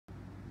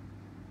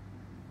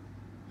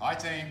Hi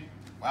team.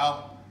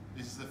 Well,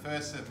 this is the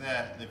first of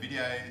the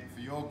video for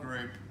your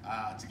group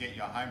to get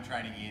your home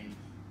training in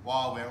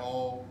while we're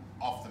all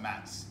off the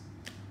mats.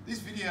 This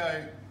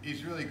video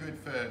is really good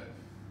for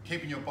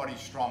keeping your body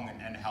strong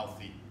and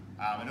healthy.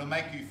 And it'll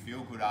make you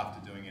feel good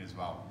after doing it as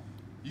well.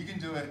 You can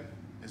do it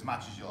as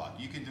much as you like.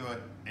 You can do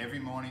it every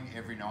morning,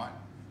 every night.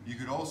 You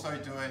could also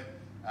do it,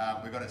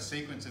 we've got a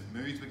sequence of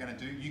moves we're going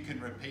to do. You can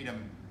repeat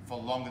them for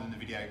longer than the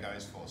video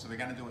goes for. So we're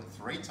going to do it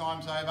 3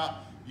 times over.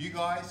 You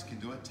guys can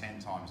do it 10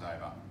 times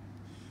over.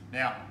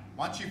 Now,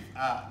 once you've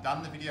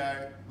done the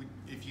video,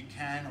 if you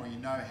can or you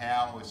know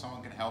how or if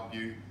someone can help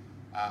you,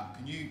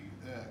 can you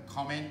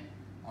comment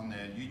on the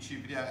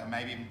YouTube video and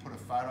maybe even put a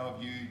photo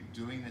of you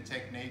doing the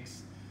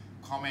techniques,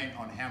 comment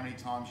on how many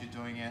times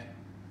you're doing it,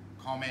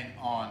 comment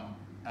on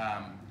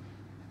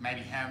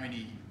maybe how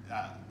many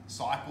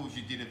cycles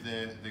you did of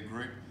the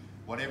group.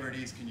 Whatever it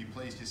is, can you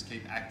please just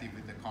keep active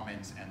with the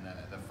comments and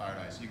the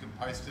photos. You can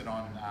post it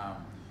on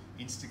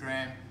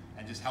Instagram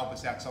and just help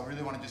us out. So I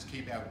really want to just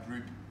keep our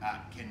group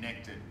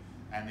connected.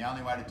 And the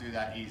only way to do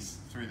that is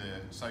through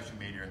the social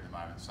media at the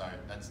moment. So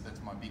that's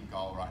my big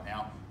goal right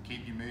now.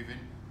 Keep you moving,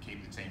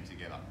 keep the team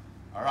together.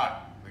 All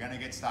right, we're going to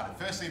get started.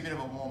 Firstly, a bit of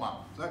a warm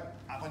up. So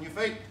up on your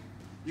feet.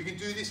 You can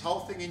do this whole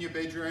thing in your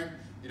bedroom.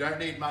 You don't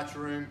need much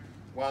room.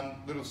 One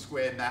little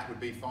square mat would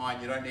be fine.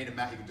 You don't need a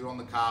mat. You can do it on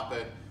the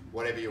carpet,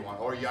 whatever you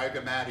want. Or a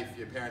yoga mat if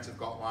your parents have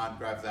got one,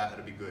 grab that,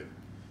 that'll be good.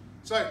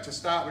 So to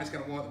start, we're just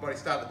going to warm up the body.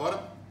 Start at the bottom,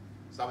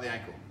 start with the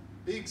ankle.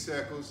 Big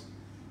circles.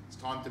 It's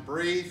time to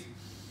breathe.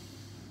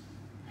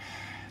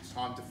 It's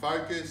time to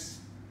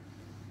focus.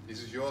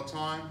 This is your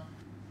time.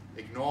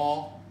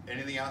 Ignore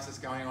anything else that's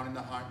going on in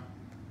the home.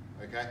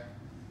 Okay?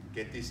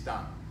 Get this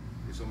done.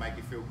 This will make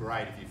you feel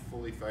great if you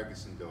fully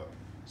focus and do it.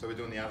 So we're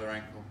doing the other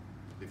ankle.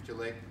 Lift your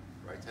leg,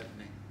 rotate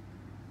the knee.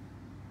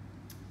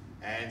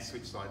 And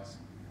switch sides.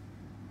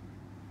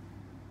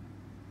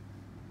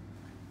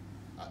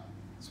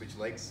 Switch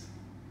legs.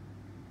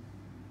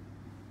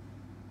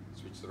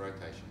 Switch the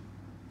rotation.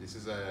 This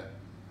is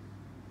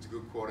it's a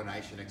good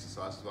coordination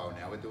exercise as well.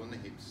 Now we're doing the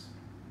hips.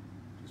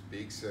 Just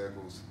big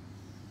circles,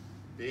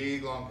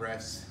 big long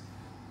breaths.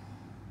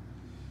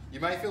 You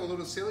may feel a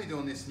little silly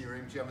doing this in your room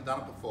because you haven't done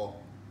it before.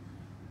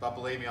 But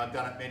believe me, I've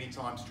done it many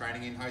times,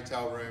 training in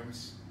hotel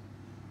rooms,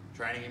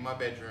 training in my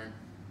bedroom,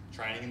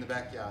 training in the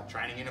backyard,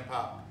 training in a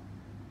pub.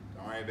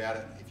 Don't worry about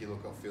it if you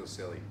look or feel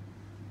silly.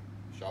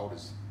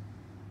 Shoulders.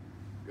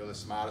 You're the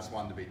smartest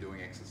one to be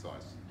doing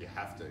exercise. You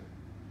have to.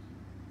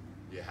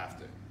 You have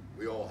to.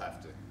 We all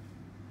have to.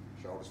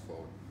 Shoulders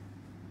forward.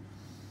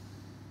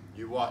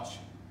 You watch.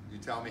 You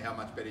tell me how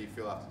much better you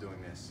feel after doing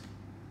this.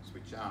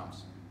 Switch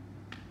arms.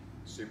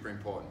 Super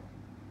important.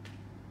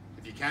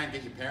 If you can,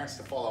 get your parents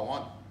to follow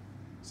on.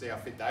 See how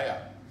fit they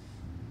are.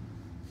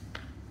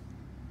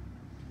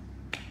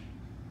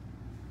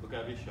 Look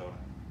over your shoulder.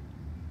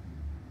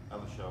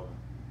 Other shoulder.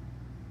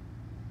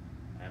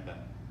 And back.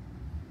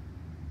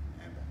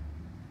 And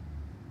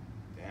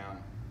back.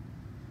 Down.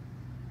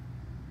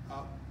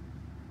 Up.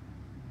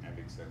 And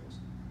big circles.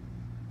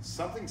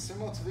 Something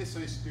similar to this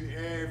I used to do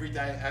every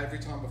day, every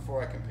time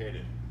before I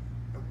competed.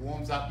 It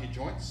warms up your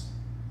joints,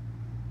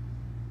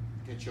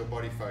 gets your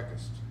body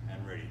focused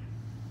and ready.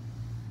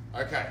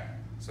 Okay,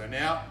 so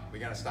now we're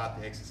going to start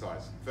the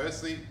exercise.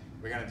 Firstly,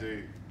 we're going to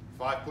do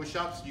 5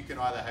 push-ups. You can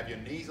either have your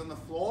knees on the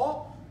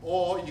floor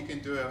or you can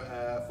do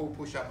a full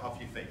push-up off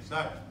your feet.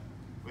 So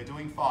we're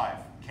doing 5.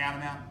 Count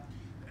them out.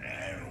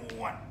 And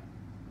 1,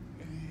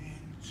 and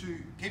 2.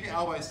 Keep your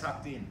elbows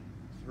tucked in.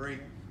 3,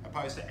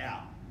 opposed to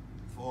out.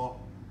 4,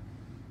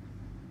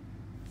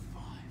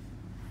 5.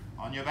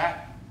 On your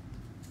back.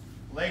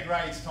 Leg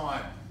raise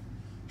time.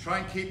 Try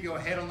and keep your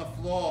head on the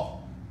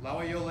floor.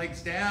 Lower your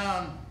legs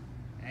down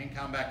and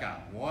come back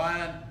up.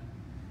 1,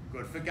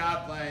 good for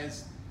guard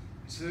players.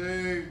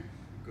 2,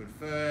 good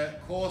for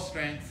core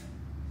strength.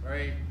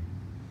 3,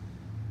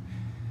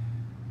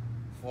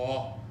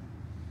 4.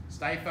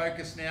 Stay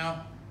focused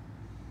now.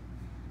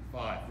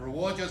 5.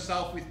 Reward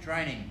yourself with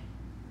training.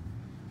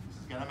 This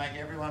is going to make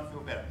everyone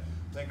feel better.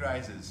 Leg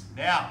raises.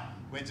 Now,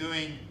 we're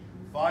doing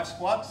 5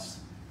 squats.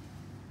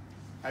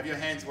 Have your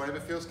hands wherever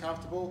feels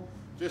comfortable.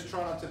 Just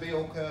try not to be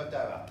all curved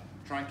over.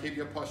 Try and keep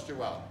your posture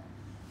well.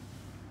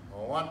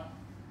 1,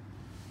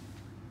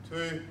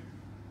 2,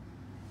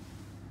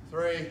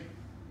 3,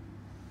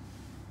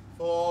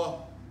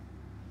 4,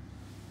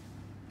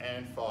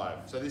 and 5.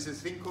 So this is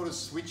a thing called a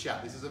switch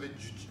up. This is a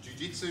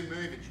jiu-jitsu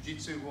move, a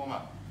jiu-jitsu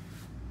warm-up.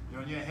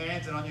 You're on your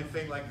hands and on your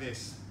feet like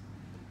this.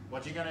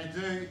 What you're going to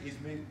do is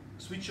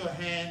switch your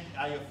hand,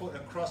 your foot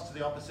across to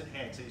the opposite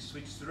hand. So you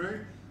switch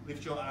through,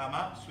 lift your arm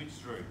up, switch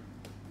through.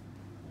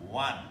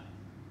 1,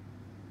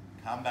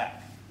 come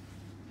back.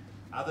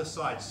 Other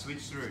side,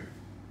 switch through.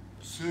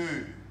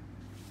 2,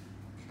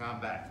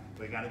 come back.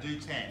 We're going to do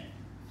 10.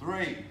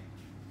 3,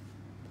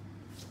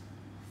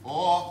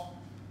 4,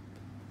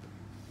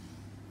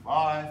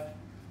 5,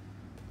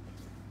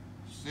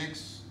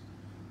 6,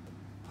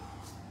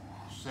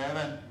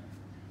 7,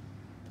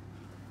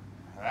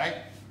 8,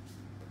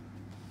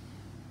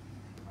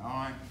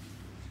 9,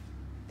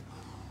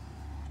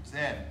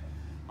 10.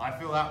 I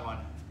feel that one.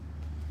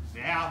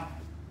 Now,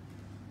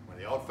 one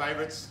of the old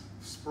favorites,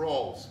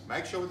 sprawls.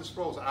 Make sure with the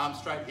sprawls, arms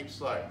straight, hips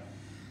slow.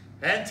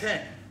 And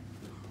 10.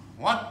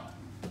 1,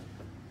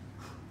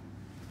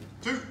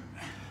 2,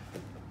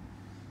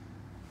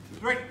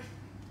 3,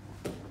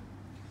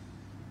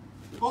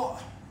 4,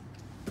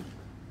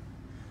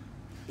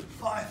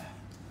 5,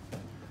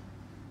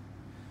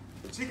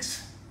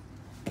 6,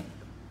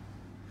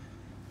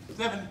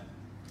 7,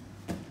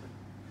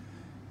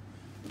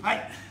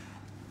 8,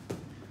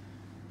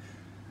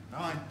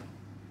 9,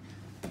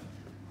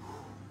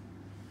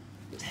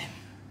 10.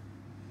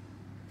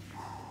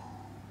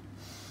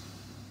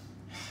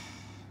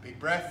 Big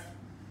breath.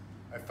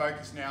 I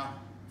focus now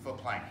for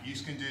plank. You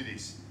can do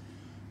this.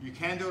 You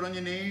can do it on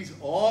your knees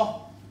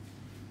or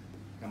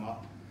come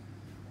up.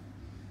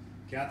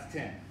 Count to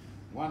 10.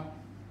 1,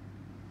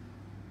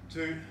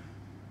 2,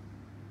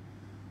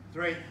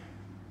 3,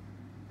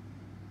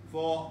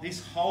 4.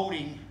 This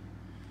holding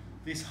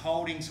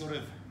sort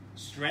of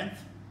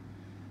strength,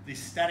 this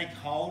static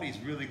hold is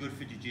really good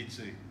for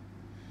jiu-jitsu.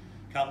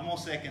 Couple more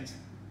seconds.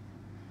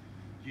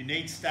 You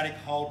need static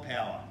hold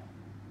power.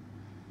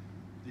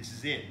 This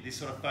is it, this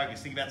sort of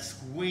focus. Think about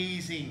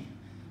squeezing,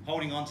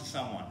 holding on to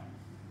someone.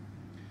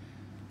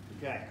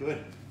 Okay,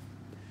 good.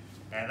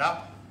 And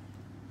up.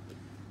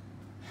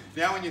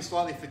 Now when you're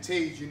slightly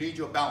fatigued, you need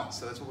your balance,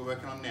 so that's what we're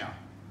working on now.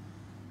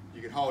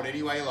 You can hold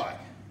any way you like.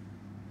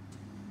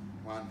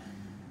 1,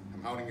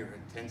 I'm holding it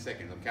for 10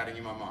 seconds, I'm counting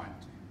in my mind.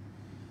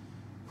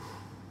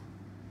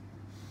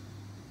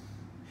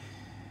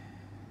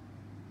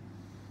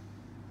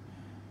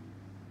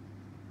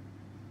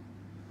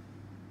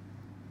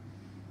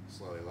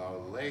 Slowly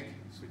lower the leg,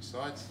 switch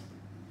sides.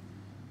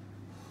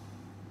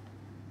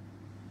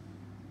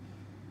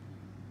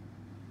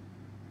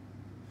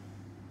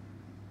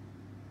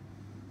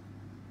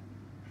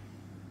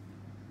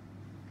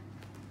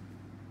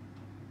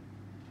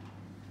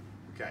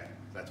 Okay,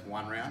 that's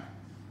one round.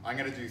 I'm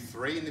going to do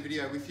 3 in the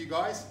video with you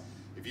guys.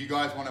 If you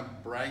guys want to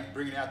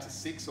bring it out to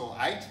 6 or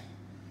 8,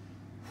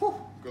 whew,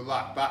 good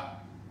luck.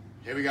 But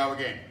here we go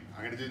again.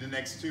 I'm going to do the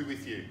next 2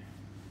 with you.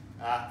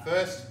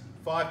 First,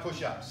 5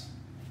 push-ups.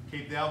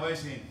 Keep the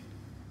elbows in.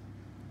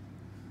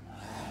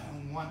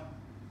 1,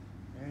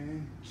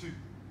 and 2,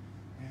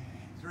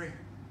 and 3,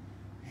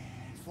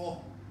 and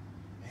 4,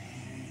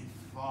 and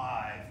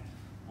 5.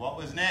 What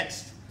was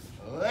next?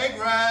 Leg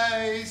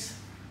raise.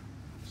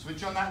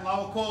 Switch on that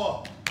lower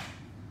core.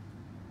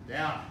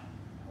 Down.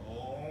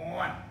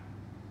 1,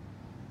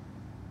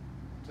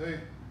 2,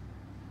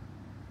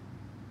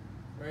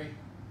 3,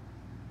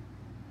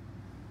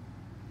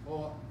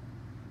 4,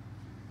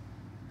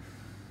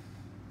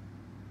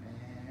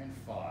 and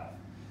 5.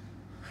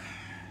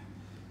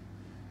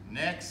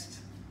 Next,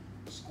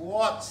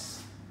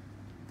 squats.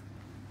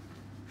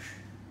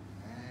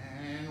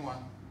 And 1,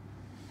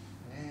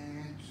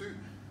 and 2,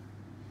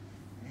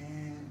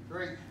 and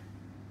 3,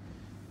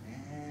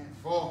 and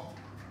 4,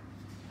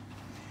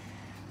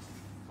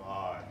 and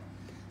 5.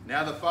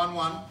 Now the fun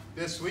one,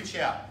 the switch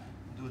out.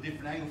 Do a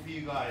different angle for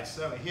you guys.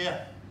 So we're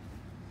here.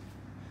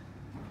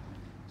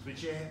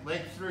 Switch your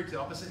leg through to the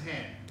opposite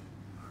hand.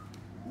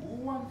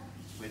 1,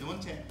 we're doing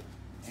 10,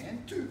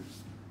 and 2,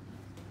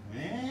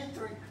 and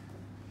 3,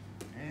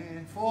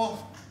 and 4,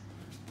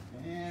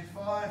 and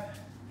 5,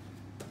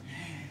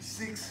 and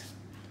 6,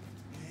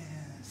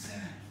 and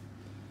 7,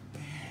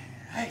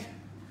 and 8,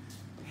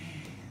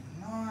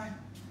 and 9,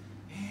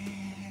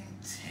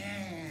 and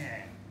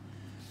 10.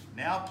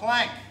 Now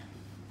plank.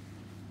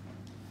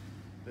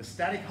 The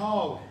static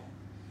hold,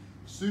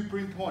 super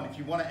important. If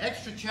you want an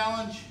extra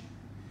challenge,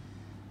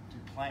 do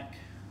plank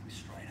with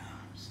straight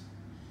arms.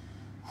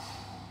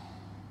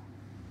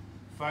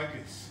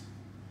 Focus.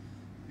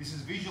 This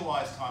is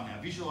visualize time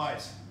now.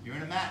 Visualize, you're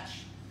in a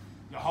match.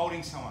 You're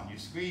holding someone, you're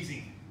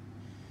squeezing.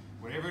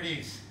 Whatever it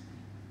is.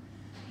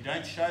 You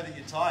don't show that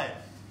you're tired.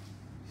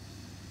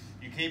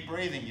 You keep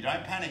breathing, you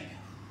don't panic.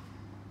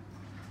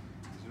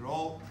 Because we're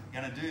all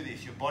gonna do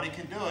this. Your body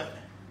can do it.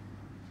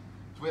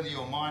 It's whether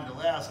your mind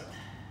allows it.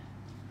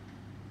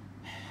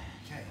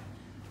 Okay,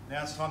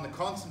 now it's time to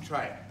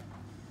concentrate.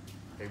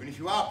 Even if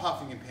you are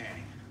puffing and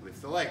panting,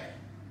 lift the leg.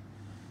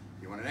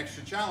 You want an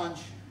extra challenge,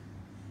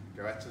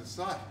 go out to the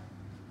side.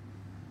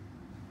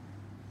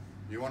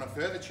 You want a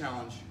further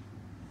challenge,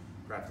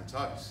 grab the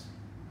toes,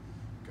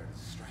 go to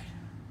the straight.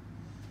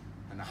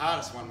 And the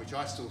hardest one, which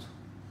I still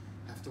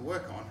have to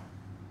work on,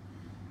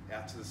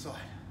 out to the side.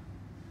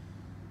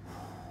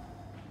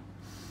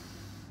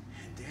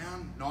 And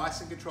down,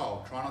 nice and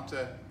controlled. Try not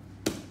to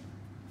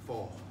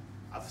fall.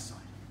 Other side.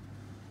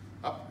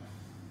 Up.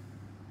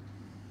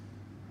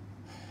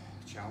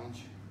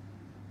 Challenge.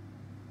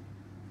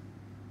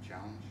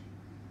 Challenge.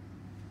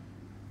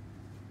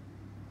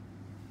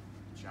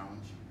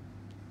 Challenge.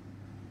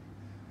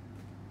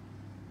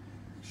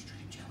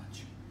 Extreme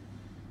challenge.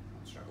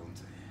 I'm struggling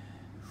to.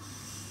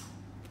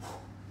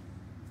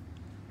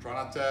 Try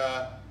not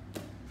to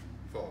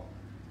fall.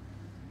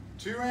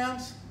 2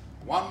 rounds.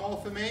 1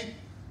 more for me.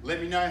 Let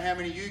me know how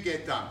many you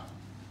get done.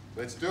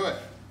 Let's do it.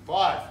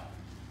 5.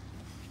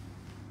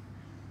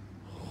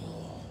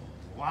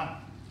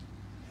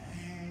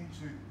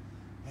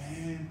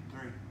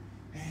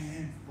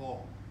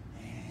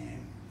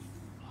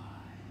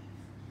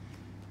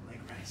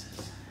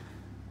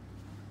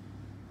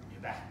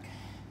 back.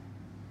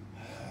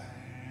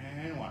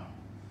 And 1.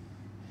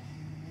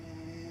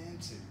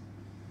 And 2.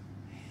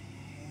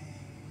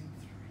 And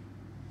 3.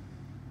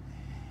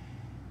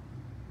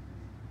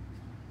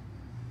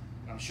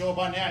 I'm sure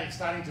by now you're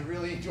starting to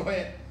really enjoy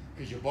it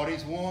because your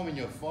body's warm and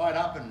you're fired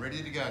up and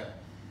ready to go.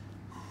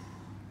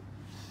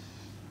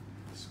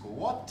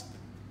 Squat.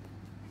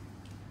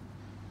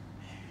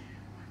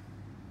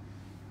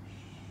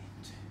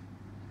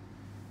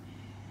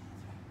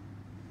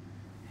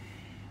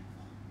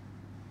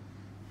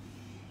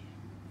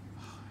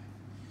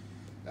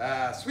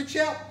 Switch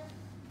out.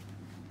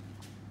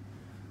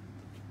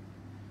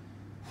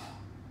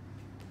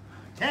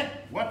 10.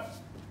 1.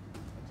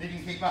 See if you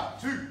can keep up.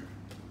 2,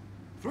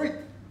 3,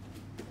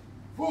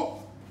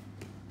 4,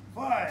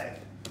 5,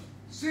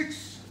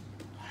 6,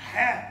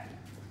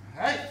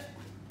 8,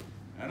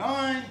 and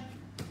 9,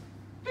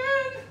 10.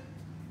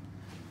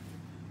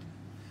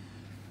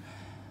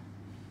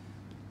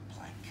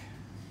 Plank.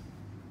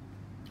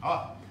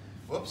 Oh,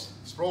 whoops.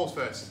 Sprawls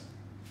first.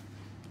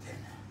 10.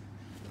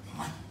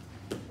 1.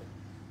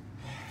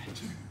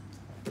 2,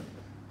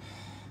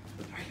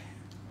 3,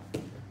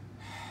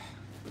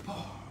 4,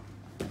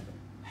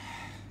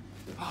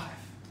 5,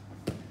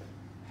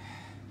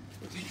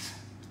 6,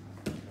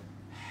 7,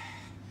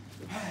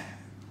 8,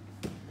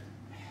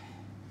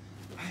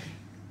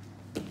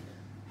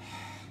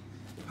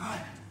 9.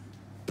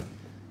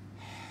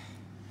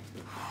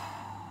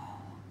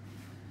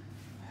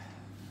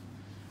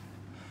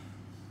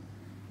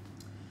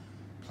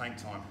 Plank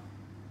time.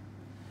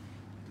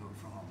 Do it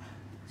from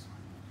this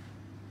one.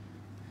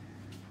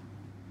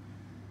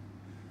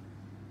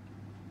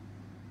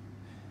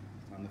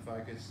 Time to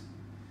focus.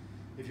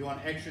 If you want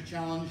extra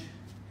challenge,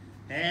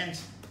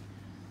 hands,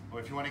 or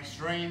if you want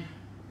extreme,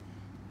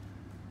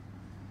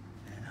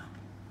 hand up,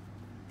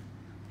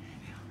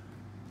 hand down,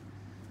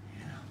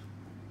 hand up,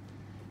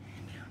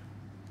 hand down,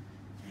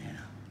 hand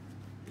up,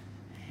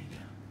 hand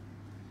down,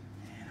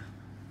 hand up,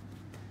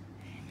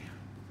 hand down.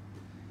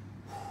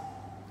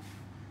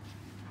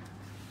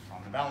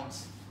 Time to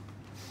balance.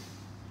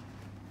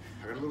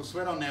 I got a little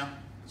sweat on now.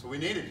 That's what we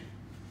needed.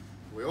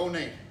 We all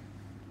need.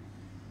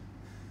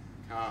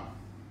 Calm.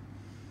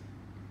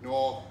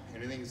 Ignore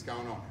anything that's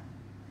going on.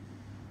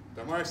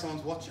 Don't worry if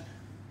someone's watching.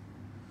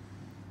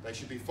 They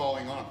should be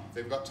following on. If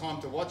they've got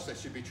time to watch, they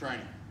should be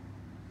training.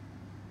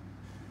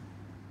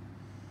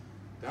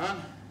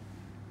 Done.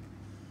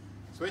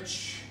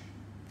 Switch.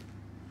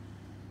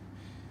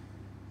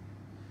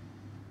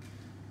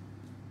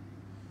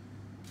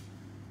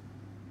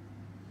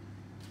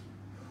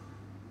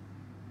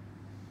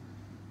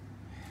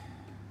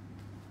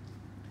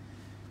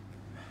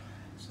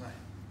 So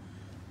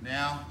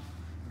now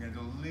we're going to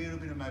do a little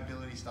bit of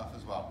mobility stuff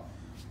as well.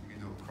 You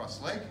can do a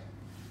cross leg,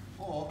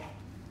 or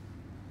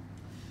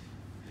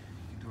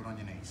you can do it on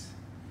your knees.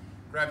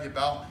 Grab your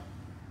belt.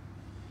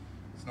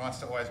 It's nice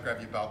to always grab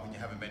your belt when you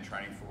haven't been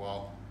training for a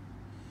while,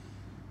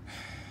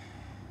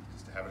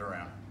 just to have it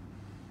around.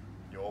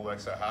 You all work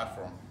so hard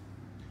for them.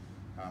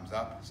 Arms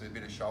up, so a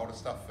bit of shoulder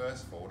stuff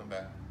first, forward and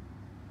back.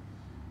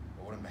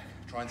 Forward and back.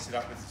 Try and sit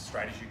up as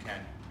straight as you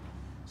can.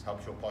 This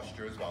helps your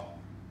posture as well.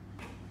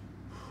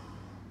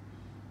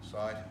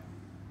 Side.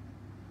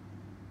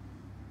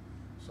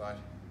 Side.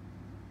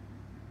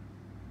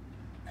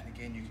 And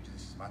again, you can do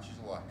this as much as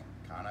you like.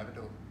 Can't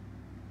overdo it.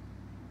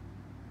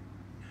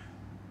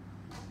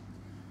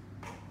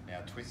 Now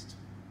twist.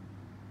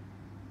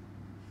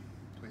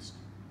 Twist.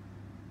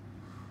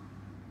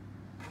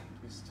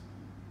 Twist.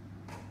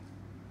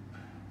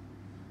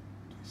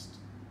 Twist.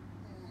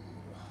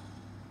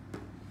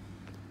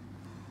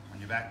 On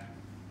your back.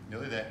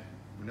 Nearly there.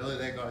 We're nearly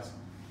there, guys.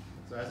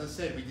 So as I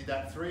said, we did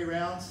that 3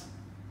 rounds.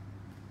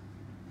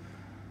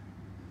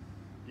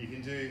 You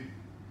can do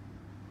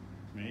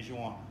as many as you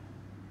want.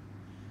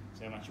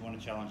 See how much you want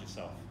to challenge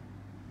yourself.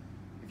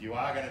 If you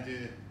are going to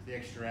do the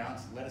extra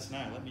rounds, let us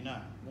know. Let me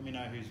know. Let me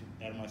know who's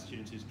out of my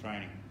students who's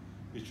training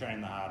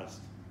the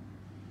hardest.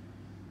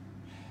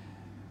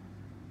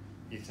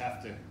 You just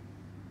have to.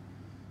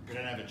 You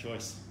don't have a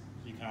choice.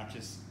 You can't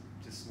just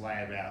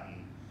lay about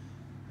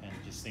and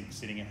just think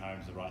sitting at home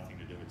is the right thing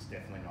to do. It's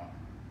definitely not.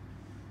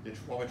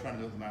 What we're trying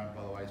to do at the moment,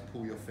 by the way, is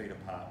pull your feet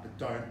apart, but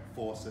don't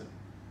force it.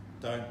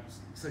 Don't,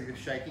 so you're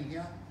shaking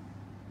here,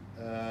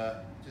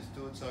 just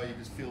do it so you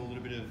just feel a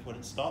little bit of, when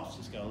it stops,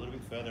 just go a little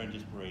bit further and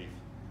just breathe.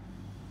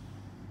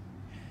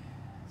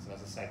 So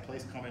as I say,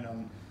 please comment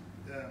on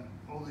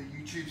all the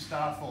YouTube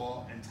stuff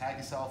and tag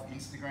yourself,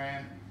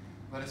 Instagram.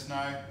 Let us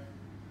know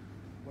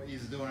what you're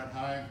doing at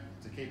home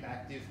to keep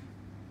active.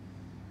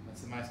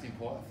 That's the most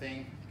important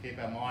thing, to keep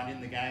our mind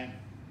in the game.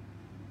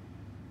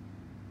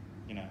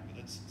 You know,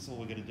 that's all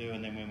we're going to do,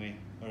 and then when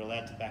we're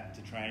allowed to back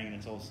to training and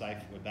it's all safe,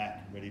 we're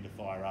back, ready to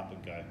fire up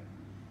and go.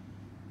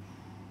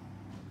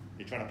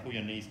 You're trying to pull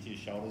your knees to your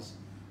shoulders.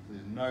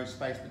 There's no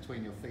space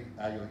between your feet,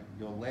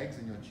 your legs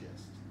and your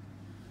chest.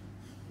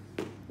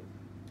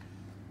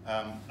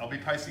 I'll be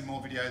posting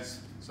more videos,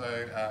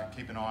 so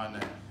keep an eye on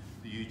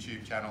the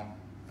YouTube channel.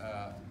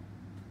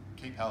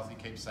 Keep healthy,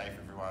 keep safe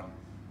everyone,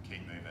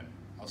 keep moving.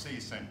 I'll see you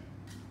soon.